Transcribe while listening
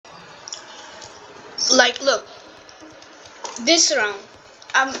Like, look, this round,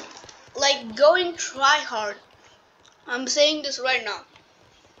 I'm like going try hard. I'm saying this right now.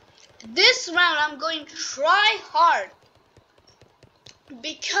 This round, I'm going try hard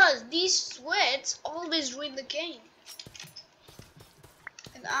because these sweats always win the game,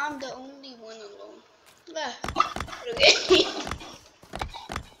 and I'm the only one alone. Okay.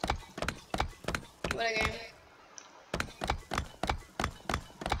 What a game.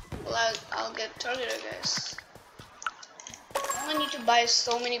 Well, I'll get targeted, guys. I need to buy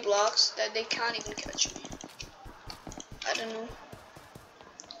so many blocks that they can't even catch me. I don't know.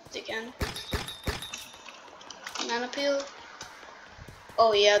 They can. Banana peel.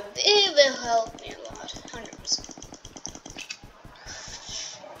 Oh yeah, they will help me a lot. 100%.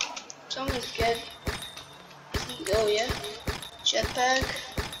 Someone's get. Oh yeah. Jetpack.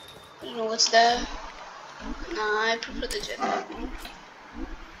 I don't know what's that. Nah, I prefer the jetpack more.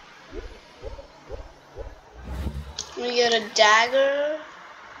 We get a dagger.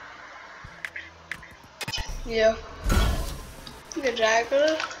 Yeah. The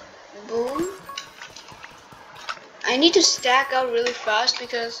dagger. Boom. I need to stack out really fast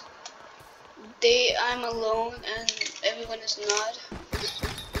because I'm alone and everyone is not.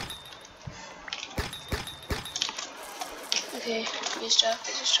 Okay, use trap.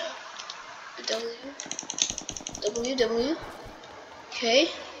 W. Okay.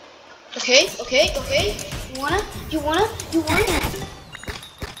 You wanna?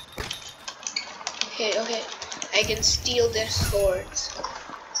 Okay. I can steal their swords.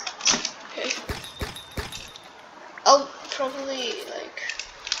 Okay. I'll probably like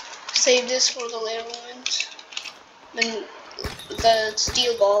save this for the later moment. When the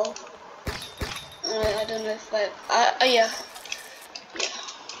steel ball. I don't know if yeah.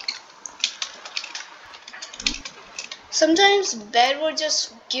 Sometimes Bedwars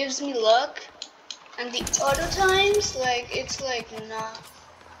just gives me luck, and the other times, like, it's like, nah.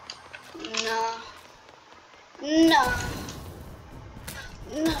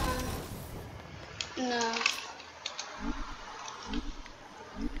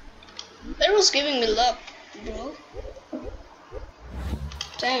 Bedwars giving me luck, bro.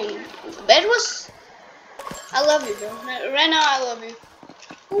 Damn, Bedwars, I love you, bro. Right now, I love you.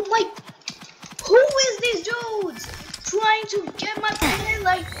 Oh my, who is these dudes? Trying to get my play,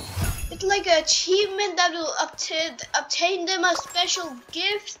 like it's like an achievement that will obtain them a special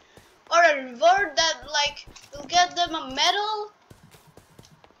gift or a reward that like will get them a medal.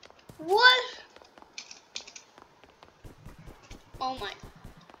 What? Oh my.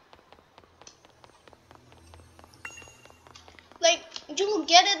 Like you will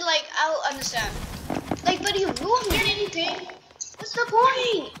get it, like I'll understand. Like but you won't get anything. What's the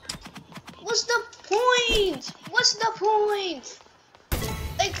point? What's the point? What's the point?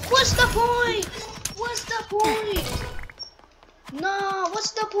 Like, what's the point? What's the point? No,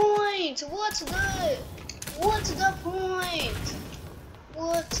 what's the point? What's the point?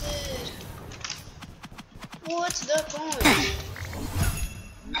 What's the point?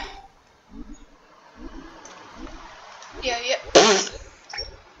 Yeah.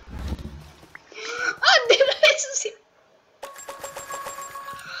 Oh, did I see?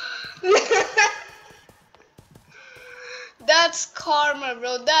 That's karma,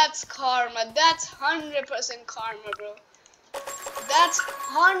 bro. That's karma. That's 100% karma, bro. That's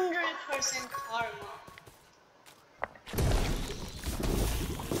 100% karma.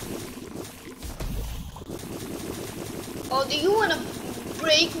 Oh, do you wanna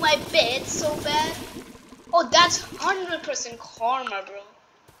break my bed so bad? Oh, that's 100% karma, bro.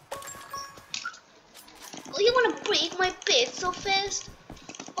 Oh, you wanna break my bed so fast?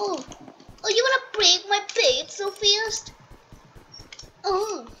 Oh, you wanna break my bed so fast?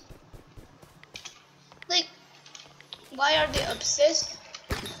 Oh, like, why are they obsessed?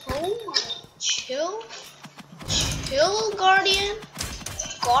 Oh, chill, guardian.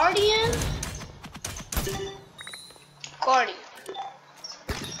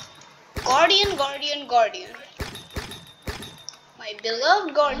 My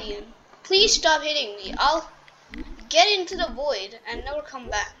beloved guardian, please stop hitting me. I'll get into the void and never come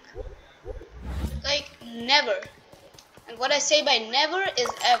back. Like, never. And what I say by never is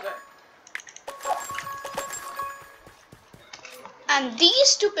ever. And these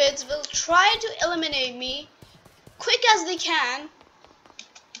stupids will try to eliminate me quick as they can,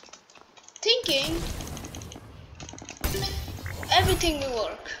 thinking everything will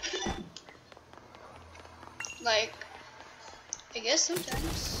work. Like, I guess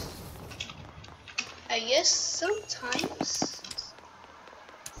sometimes.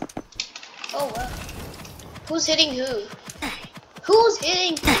 Oh wow. Who's hitting who? Who's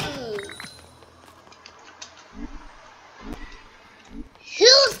hitting who?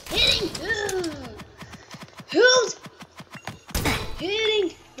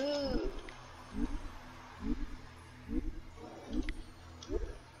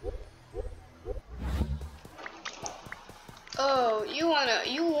 You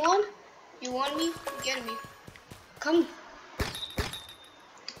want me? Get me. Come.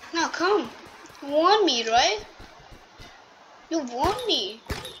 Now come. You want me, right? You want me.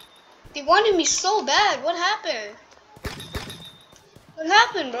 They wanted me so bad. What happened? What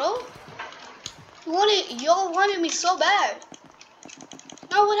happened, bro? Y'all wanted me so bad.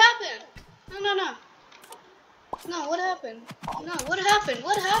 No, what happened? No. No, what happened? No, what happened?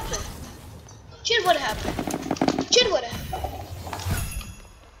 What happened? Shit, what happened? Shit, what happened?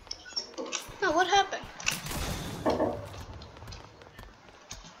 No, what happened?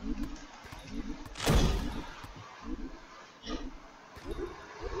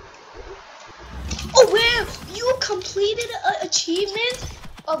 Oh, where? You completed an achievement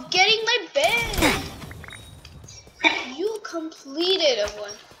of getting my bed. You completed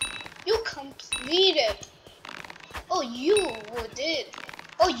one. You completed. Oh, you did.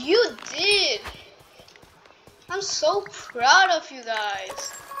 Oh, you did. I'm so proud of you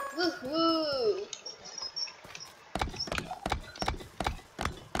guys. Woohoo.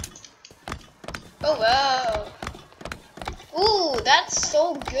 Oh, wow. Ooh, that's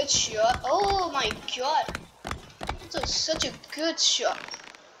so good shot. Oh my god. That's such a good shot.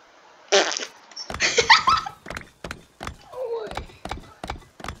 Oh my.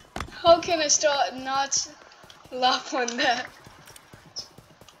 How can I start not laugh on that?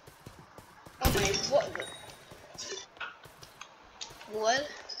 Oh my, what? What?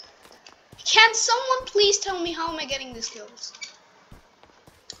 Can someone please tell me how am I getting these kills?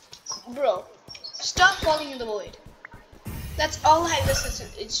 Bro, stop falling in the void. That's all I have a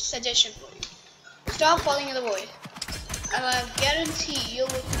suggestion for you. Stop falling in the void. And I guarantee you'll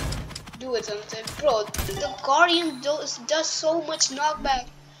do it sometime. Bro, the Guardian does so much knockback.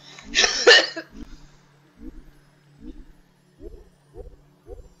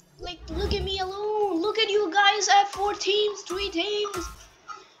 Like, look at me alone. Look at you guys. I have 4 teams, 3 teams.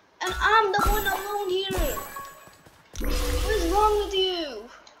 And I'm the one alone here. What is wrong with you?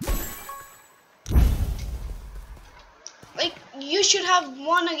 Like, you should have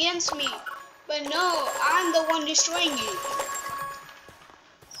won against me. But no, I'm the one destroying you.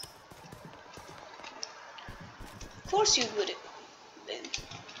 Of course you wouldn't win.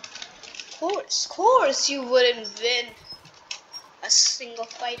 Of course you wouldn't win a single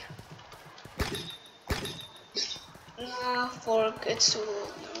fight. Nah, fork, it's too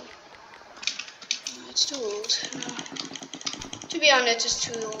old. No. It's too old. No. To be honest, it's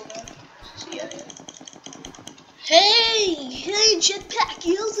too old. So, yeah. Hey, jetpack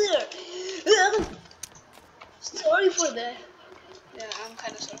user. Sorry for that. Yeah, I'm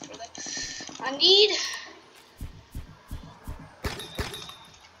kind of sorry for that. I need.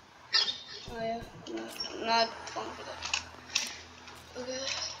 Oh yeah, no, not fun for that. Okay.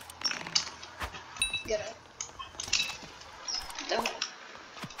 Get out. Don't.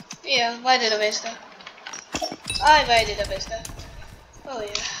 Yeah, why did I waste that? Why did I waste that? Oh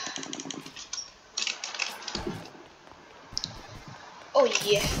yeah. Oh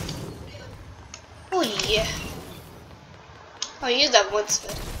yeah. Oh yeah. Oh, he's that one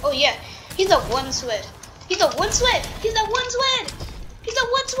sweat. Oh yeah, he's that one sweat. He's that one sweat. He's that one sweat. He's that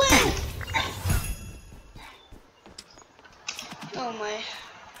one sweat. Oh my.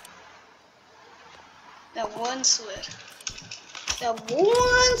 That one sweat. That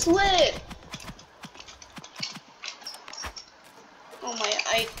one sweat. Oh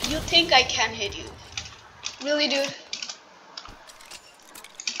my, you think I can hit you? Really, dude?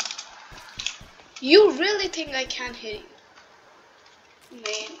 You really think I can hit you?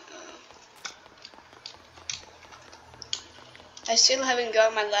 Man, I still haven't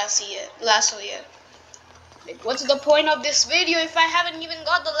got my lasso yet. Like, what's the point of this video if I haven't even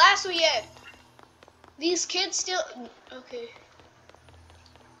got the lasso yet? These kids still... Okay.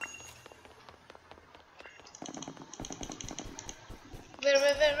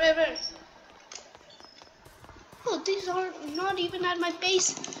 Where? Oh, these are not even at my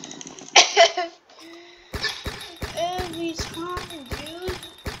base. Every time, dude.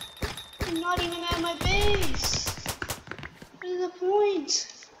 I'm not even at my base. What is the point?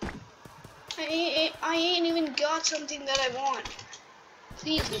 I ain't even got something that I want.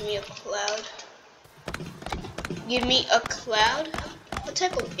 Please give me a cloud. Give me a cloud? What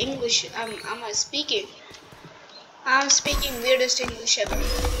type of English am I speaking? I'm speaking weirdest English ever.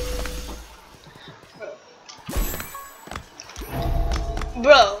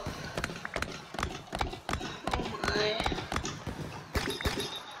 Bro.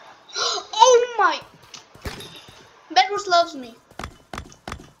 Oh my. Bedwars loves me.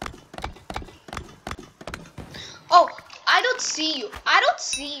 Oh, I don't see you.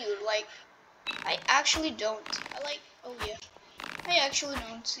 Like, I actually don't. Oh yeah. I actually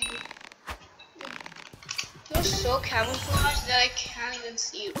don't see you. You're so camouflaged that I can't even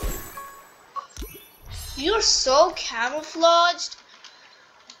see you. You're so camouflaged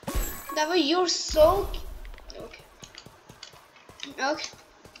that way you're so... Okay. Okay.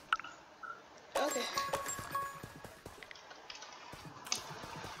 Okay.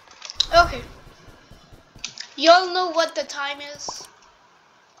 Okay. Y'all know what the time is?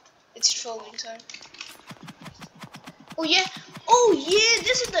 It's trolling time. Oh yeah. Oh yeah,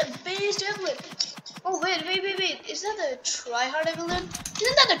 this is the best evelyn. Oh wait. Is that the tryhard evelyn?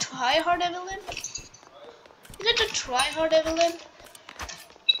 Isn't that the tryhard evelyn? Is it the tryhard evelyn?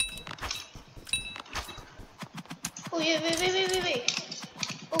 Oh yeah, wait.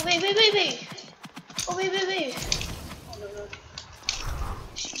 Oh wait. Oh wait. Oh no.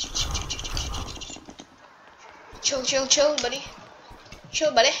 Chill, buddy.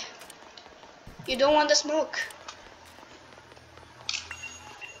 Chill, buddy. You don't want the smoke.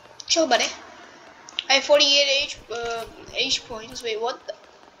 Chill, buddy. I have 48 H points. Wait, what the?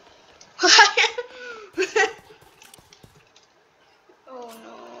 Oh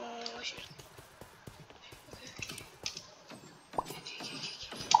no. Shit.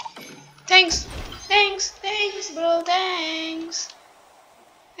 Thanks, bro. Thanks,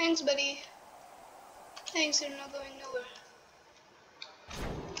 buddy. Thanks, you're not going nowhere.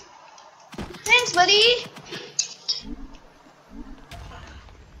 Thanks, buddy.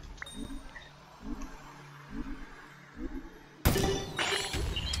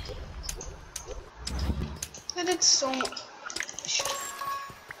 I did so much.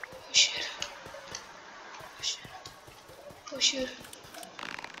 Oh shit.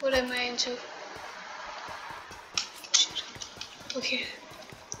 What am I into? Shit.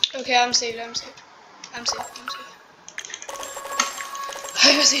 Okay, I'm safe. I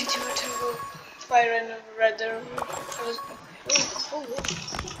was into a terrible fire and rather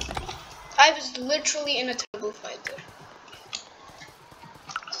I was literally in a terrible fight there.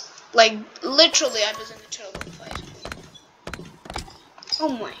 Like literally I was in a terrible fight. Oh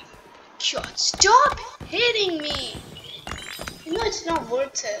my god, stop hitting me! You know it's not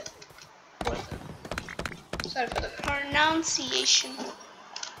worth it. Sorry for the pronunciation.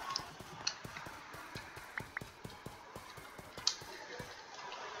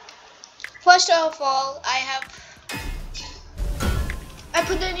 First of all, I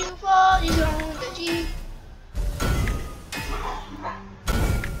put the new bodies on the G.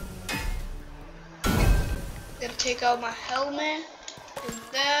 Then take out my helmet. And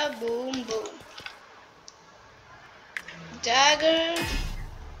there, boom. Dagger.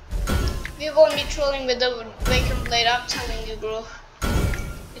 We won't be trolling with the bacon blade, I'm telling you, bro.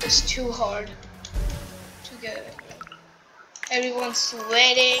 It is too hard to get it. Everyone's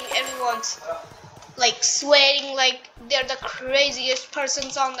sweating, everyone's like sweating like they're the craziest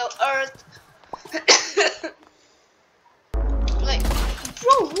persons on the earth. Like,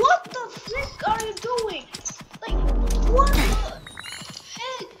 bro, what the frick are you doing? Like, what the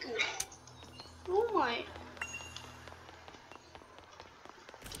heck? Oh my.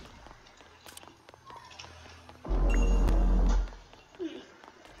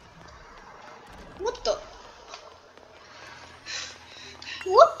 What the?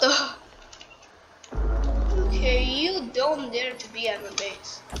 What the? Okay, you don't dare to be at my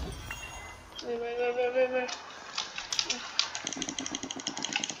base. Wait.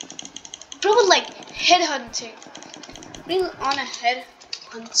 Bro, like headhunting. Being on a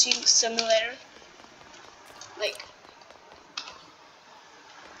headhunting simulator. Like.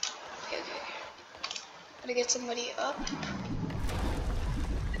 Okay. Gotta get somebody up.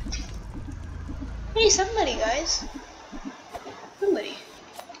 Hey, somebody, guys. Somebody.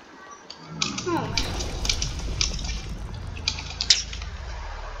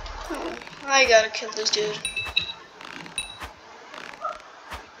 Oh, I gotta kill this dude.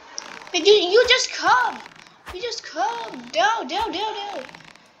 Hey, dude, you just come. Down.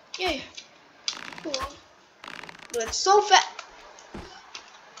 Yeah. Cool. But it's so fast.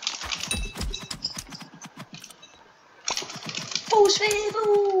 Oh,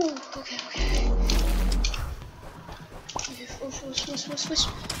 okay. Push.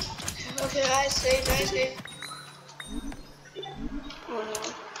 Okay, I save. Oh no.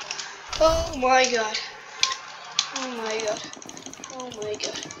 Oh my god. Oh my god.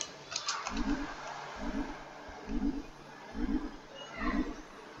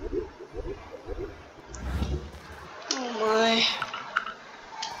 I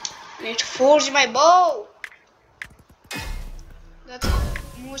need to forge my bow. That's the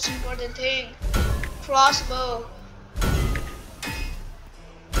most important thing. Crossbow.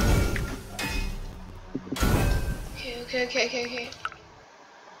 Okay. Okay.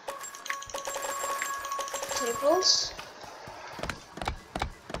 Circles.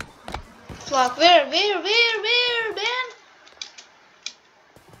 Flock. Where, man?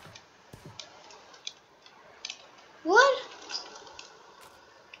 What?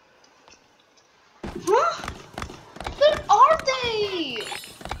 Huh? Where are they?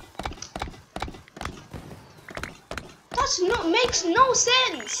 Makes no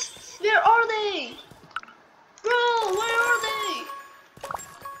sense. Where are they? Bro, where are they?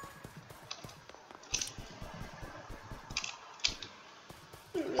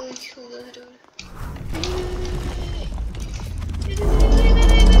 Really cool, dude.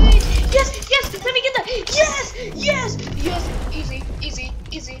 Yes, let me get that. Yes,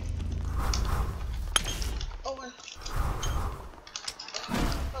 easy. Oh well.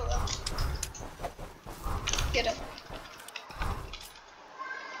 Oh well. Get up.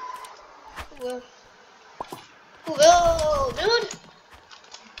 Well. Whoa, dude.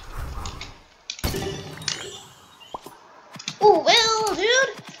 Oh well,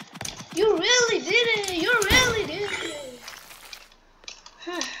 dude. You really did it.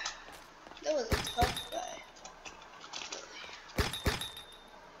 Huh. That was a tough guy.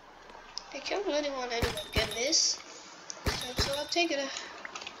 I can't really want anyone to get this. So I'll take it. I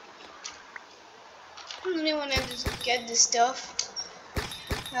don't really want to get this stuff.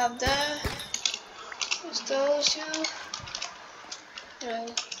 Have that. There's those two.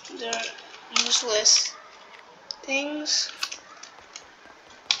 They're useless things.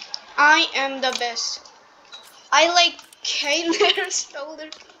 I am the best. I like Kayla's shoulder.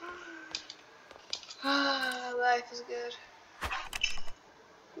 Ah, life is good.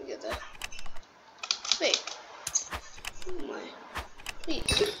 Let me get that. Wait. Oh my.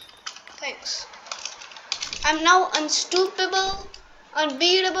 Please. Thanks. I'm now unstoppable,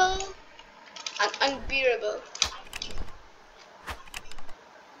 unbeatable, and unbearable.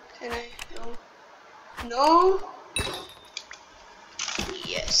 Can I? No. No.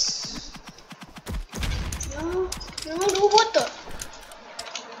 Yes. No. What the?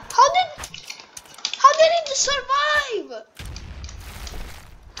 How did it survive?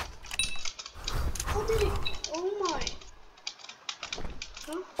 How did it? Oh my.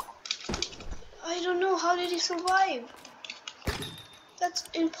 Huh? I don't know. How did he survive? That's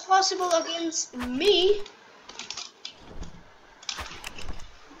impossible against me.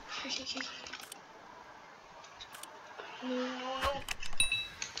 No.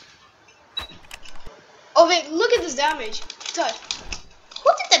 Oh wait, look at this damage. God.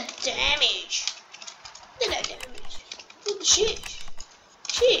 Who did the damage? Who did that damage? Oh,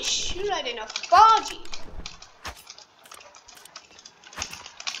 Sheesh, you're right enough. Body.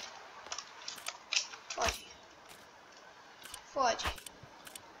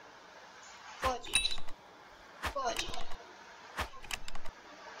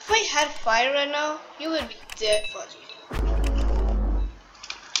 If I had fire right now, you would be dead,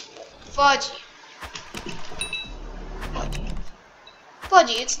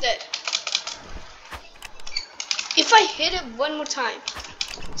 Fudgy, it's dead. If I hit it one more time,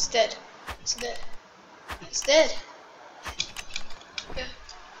 it's dead. Yeah.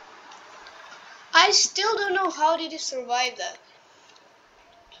 I still don't know how did it survive that.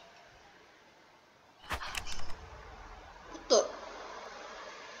 What the?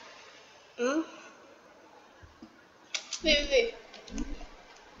 Huh? Wait.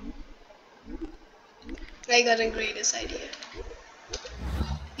 I got the greatest idea.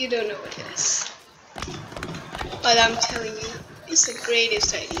 You don't know what it is. But I'm telling you, it's the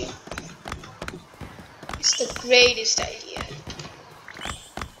greatest idea. It's the greatest idea.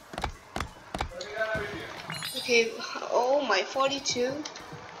 Okay, oh my, 42.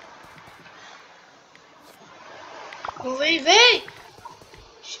 Oh, wait!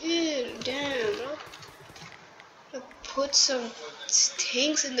 Shit, damn, bro. I put some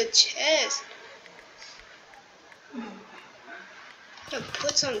things in the chest. I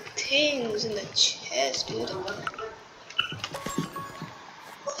put some things in the chest, dude.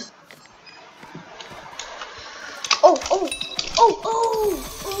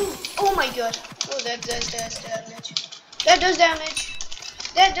 Oh my god. Oh, that does damage. That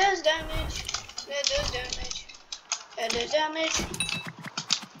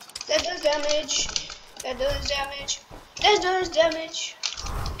does damage.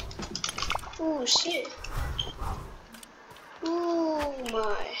 Oh shit. Oh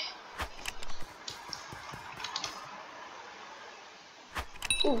my.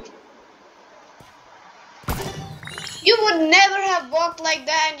 Ooh. You would never have walked like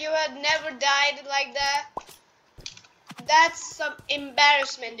that and you had never died like that. That's some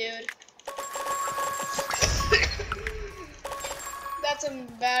embarrassment, dude. That's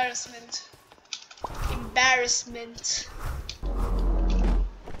embarrassment. Embarrassment.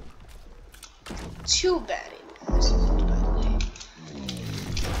 Too bad embarrassment, by the way.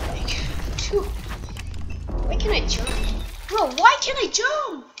 Like, too. Why can't I jump? Bro, why can't I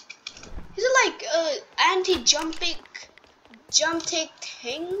jump? Is it like anti-jumping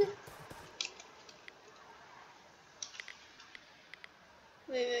thing?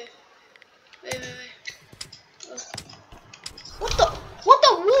 Wait. What the?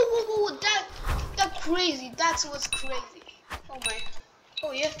 Whoa, that crazy. That's what's crazy. Oh my.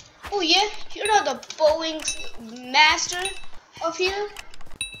 Oh yeah. You're not the Boeing master of here.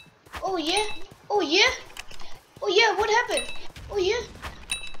 Oh yeah. What happened? Oh yeah.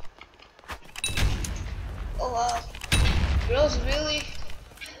 Oh wow. Bro's really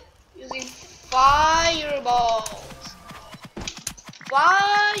using fireballs.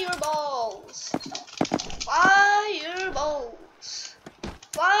 Fireballs.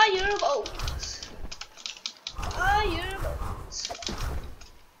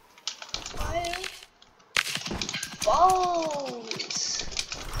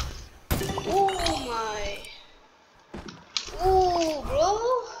 Oh my. Oh, bro.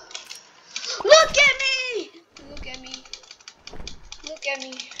 Look at me. Look at me. Look at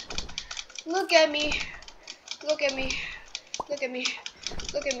me. Look at me. Look at me. Look at me.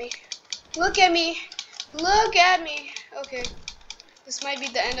 Look at me. Look at me. Look at me. Okay. This might be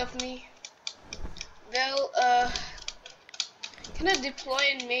the end of me. Well, can I deploy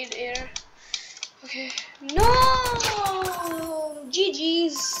in mid-air? Okay. No!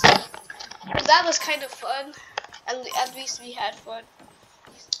 GG's. That was kind of fun. At least we had fun.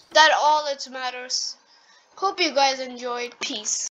 That all it matters. Hope you guys enjoyed. Peace.